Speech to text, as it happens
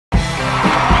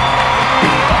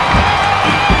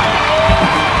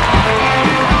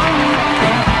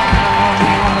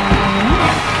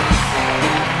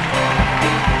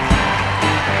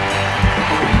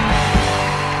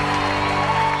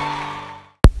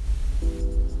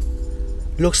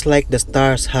Looks like the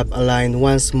stars have aligned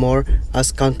once more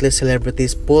as countless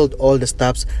celebrities pulled all the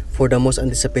stops for the most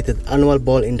anticipated annual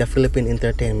ball in the Philippine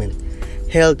entertainment,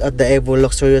 held at the ever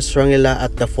luxurious Shangri-La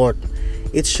at the fort.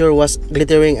 It sure was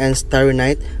glittering and starry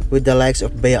night with the likes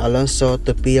of Bea Alonso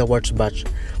to Pia Wurtzbach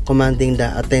commanding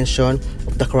the attention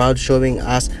of the crowd, showing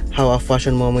us how a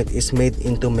fashion moment is made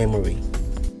into memory.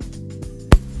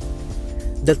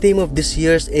 The theme of this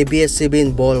year's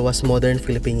ABS-CBN Ball was Modern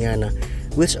Filipiniana,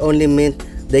 which only meant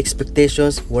the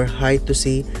expectations were high to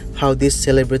see how these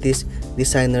celebrities,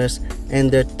 designers,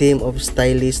 and their team of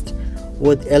stylists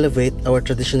would elevate our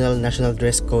traditional national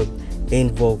dress code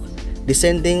in vogue.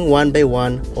 Descending one by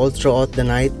one all throughout the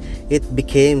night, it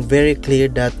became very clear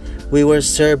that we were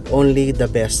served only the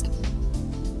best.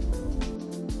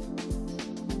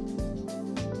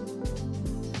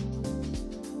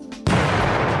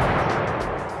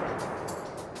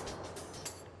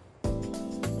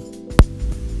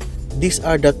 These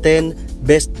are the 10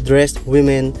 best dressed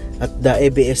women at the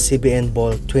ABS-CBN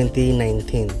Ball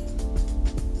 2019.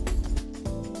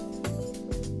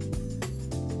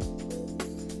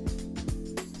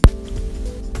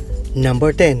 Number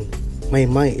 10.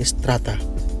 Maymay Estrada.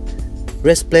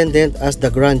 Resplendent as the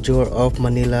grandeur of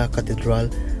Manila Cathedral,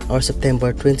 our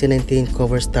September 2019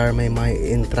 cover star Maymay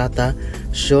Estrada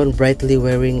shone brightly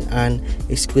wearing an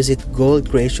exquisite gold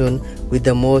creation with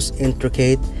the most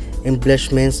intricate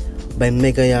embellishments by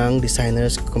Mega Young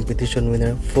Designers competition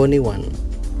winner Phony One.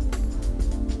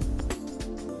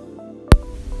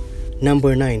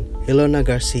 Number 9. Ilona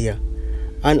Garcia.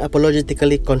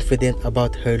 Unapologetically confident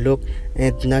about her look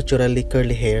and naturally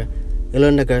curly hair,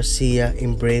 Ilona Garcia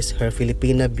embraced her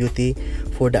Filipina beauty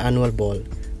for the annual ball.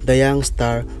 The young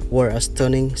star wore a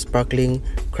stunning, sparkling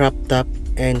crop top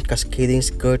and cascading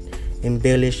skirt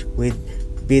embellished with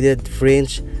beaded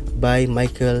fringe by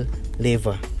Michael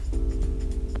Leva.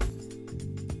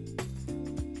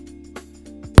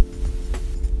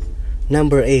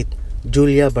 Number 8.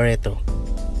 Julia Barreto.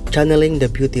 Channeling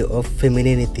the beauty of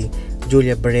femininity,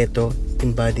 Julia Barreto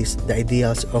embodies the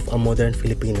ideals of a modern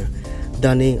Filipina,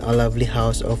 donning a lovely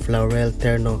house of laurel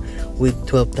terno with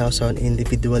 12,000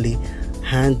 individually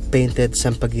hand-painted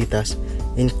sampaguitas,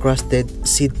 encrusted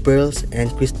seed pearls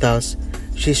and crystals.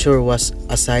 She sure was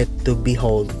a sight to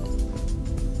behold.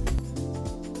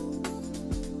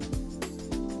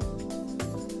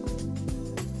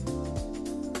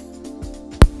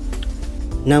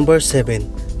 Number 7.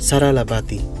 Sara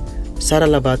Labati. Sara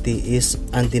Labati is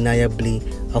undeniably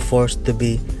a force to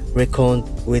be reckoned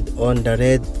with on the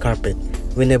red carpet.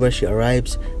 Whenever she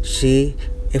arrives, she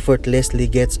effortlessly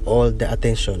gets all the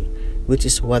attention, which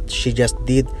is what she just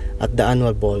did at the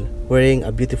annual ball, wearing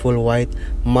a beautiful white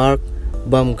Mark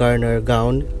Baumgartner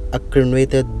gown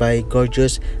accompanted by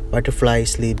gorgeous butterfly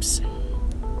sleeves.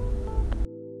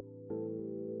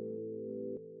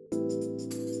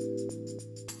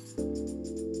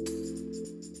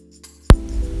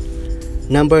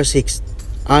 Number 6.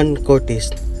 Ann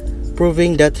Curtis.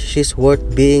 Proving that she's worth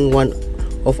being one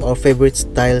of our favorite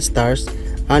style stars,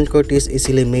 Ann Curtis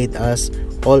easily made us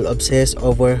all obsessed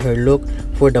over her look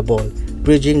for the ball.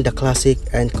 Bridging the classic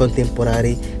and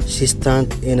contemporary, she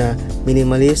stunned in a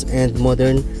minimalist and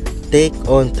modern take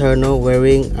on terno,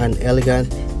 wearing an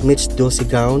elegant mixed-dulce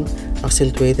gown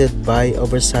accentuated by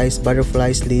oversized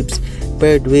butterfly sleeves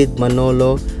paired with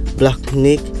Manolo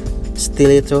Blahnik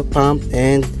stiletto pump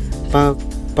and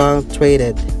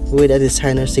punctuated with a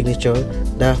designer signature,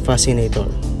 the Fascinator.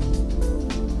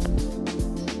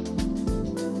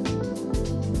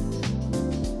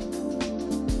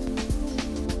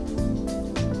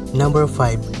 Number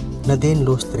 5. Nadine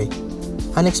Lustre.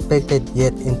 Unexpected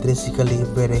yet intrinsically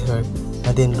very her,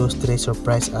 Nadine Lustre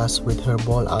surprised us with her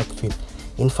ball outfit.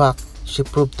 In fact, she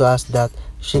proved to us that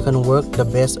she can work the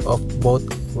best of both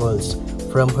worlds,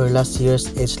 from her last year's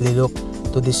edgy look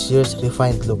to this year's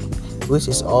refined look, which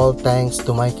is all thanks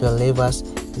to Michael Leva's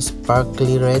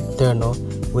sparkly red terno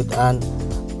with an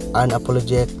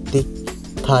unapologetic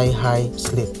thigh-high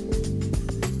slit.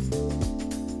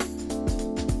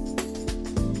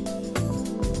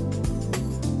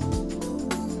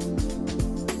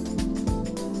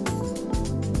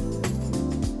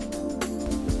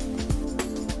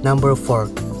 Number 4.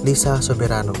 Lisa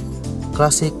Soberano.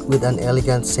 Classic with an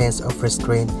elegant sense of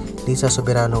restraint, Lisa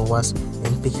Soberano was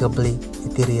impeccably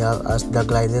ethereal as they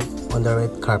glided on the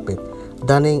red carpet,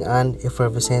 donning an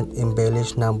effervescent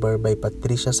embellished number by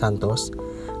Patricia Santos.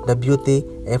 The beauty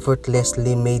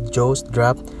effortlessly made jaws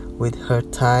drop with her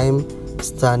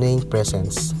time-stunning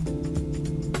presence.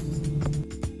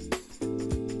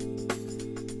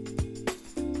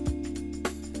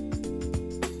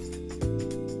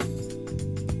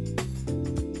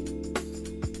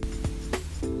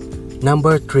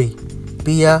 Number 3.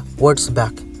 Pia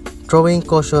Wurtzbach. Throwing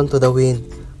caution to the wind,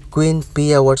 Queen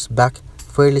Pia Wurtzbach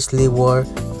fearlessly wore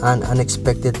an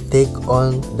unexpected take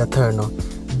on the turno,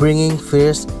 bringing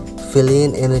fierce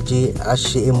feline energy as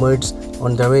she emerged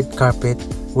on the red carpet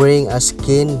wearing a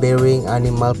skin-bearing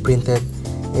animal printed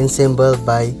ensemble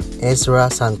by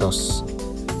Ezra Santos.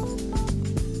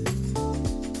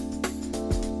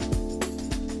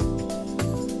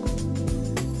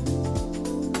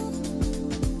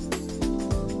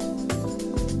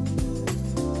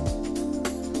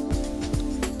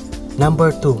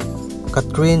 Number 2.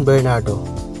 Catherine Bernardo.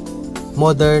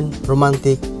 Modern,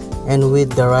 romantic, and with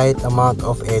the right amount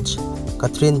of edge,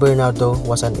 Catherine Bernardo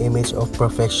was an image of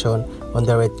perfection on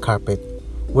the red carpet,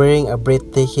 wearing a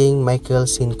breathtaking Michael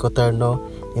Cinco terno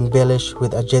embellished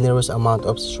with a generous amount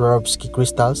of Swarovski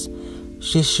crystals.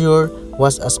 She sure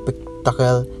was a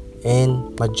spectacle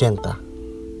in magenta.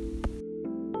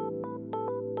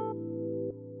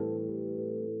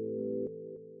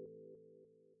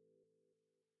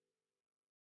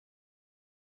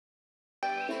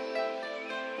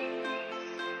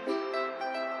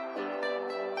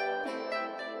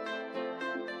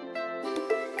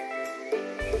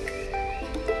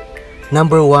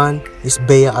 Number 1 is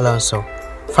Bea Alonso.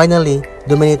 Finally,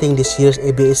 dominating this year's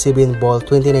ABS-CBN Ball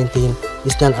 2019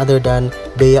 is none other than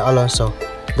Bea Alonso.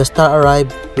 The star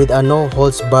arrived with a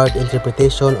no-holds-barred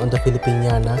interpretation on the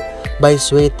Filipiniana by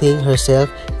sweating herself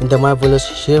in the marvelous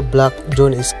sheer black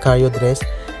John Iscario dress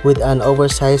with an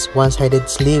oversized one-sided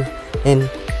sleeve and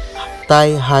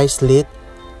thigh-high slit.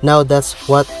 Now that's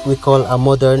what we call a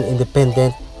modern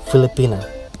independent Filipina.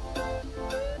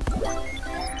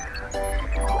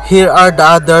 Here are the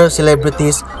other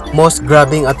celebrities most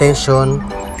grabbing attention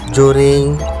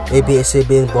during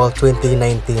ABS-CBN Ball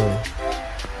 2019.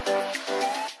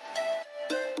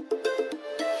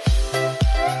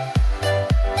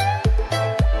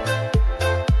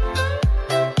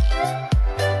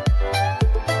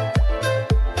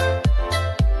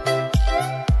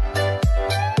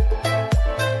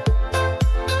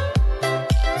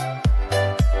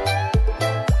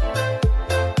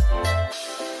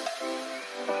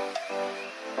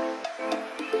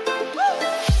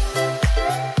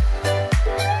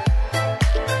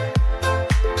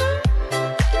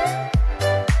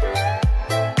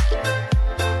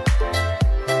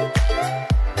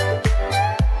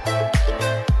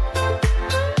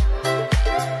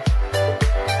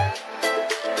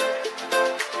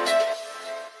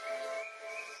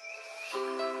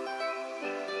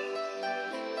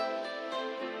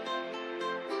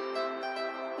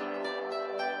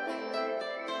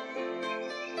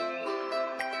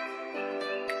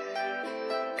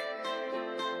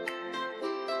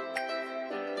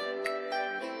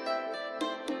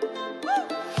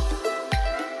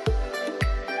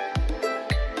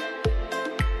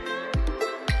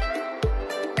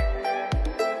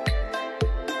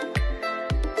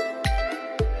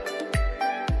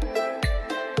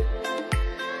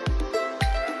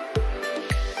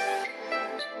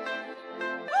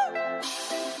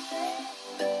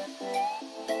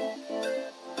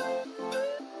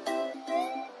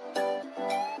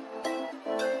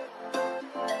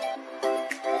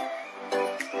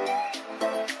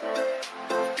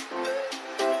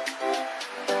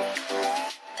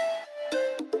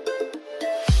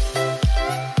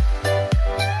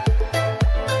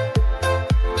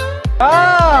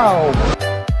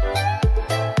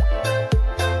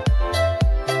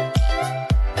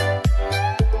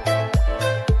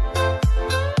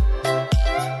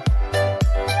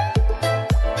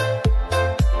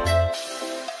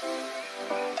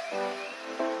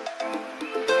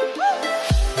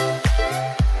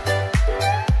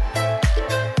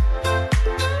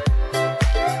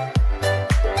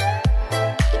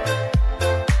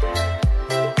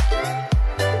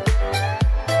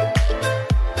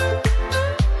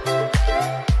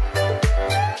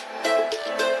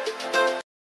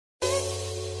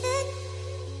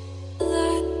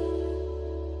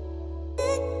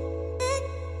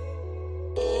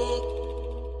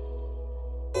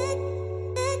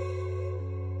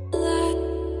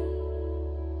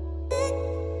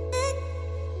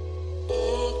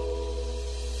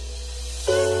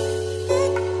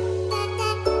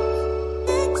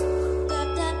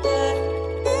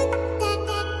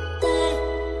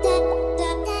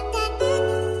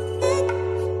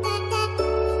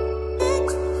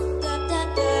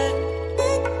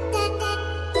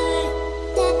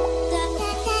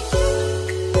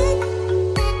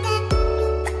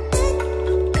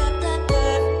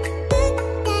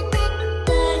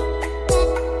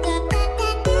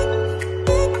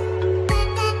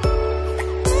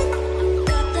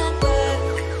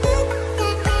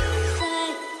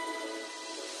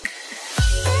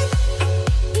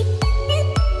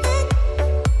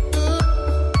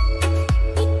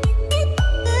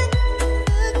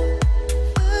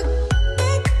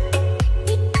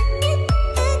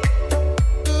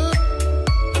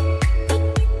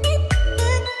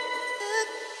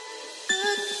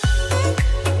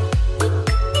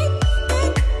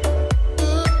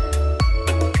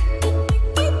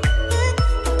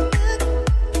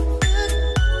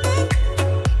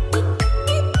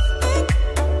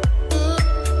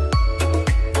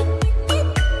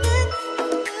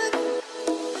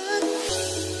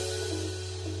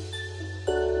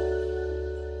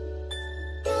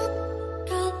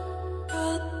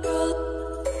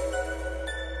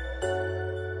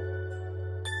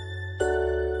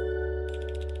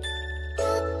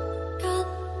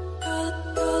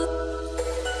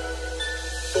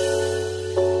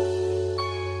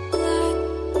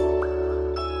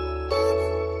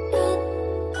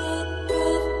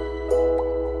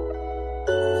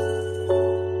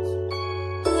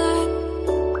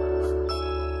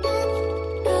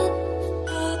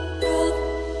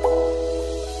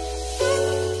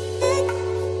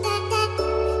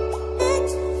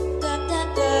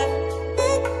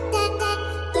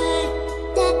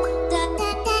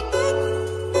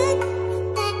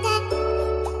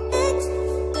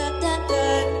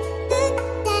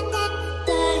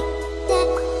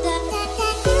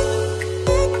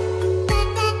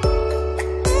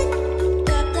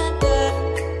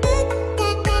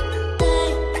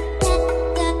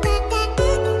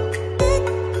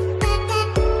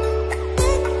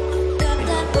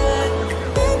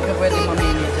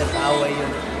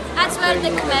 swerte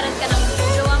kung meron ka ng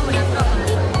jowa mo na tropa.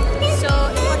 So,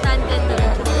 importante ito.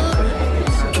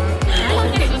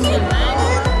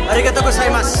 Arigato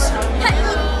gozaimasu.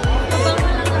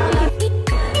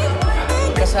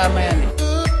 Kasama yan.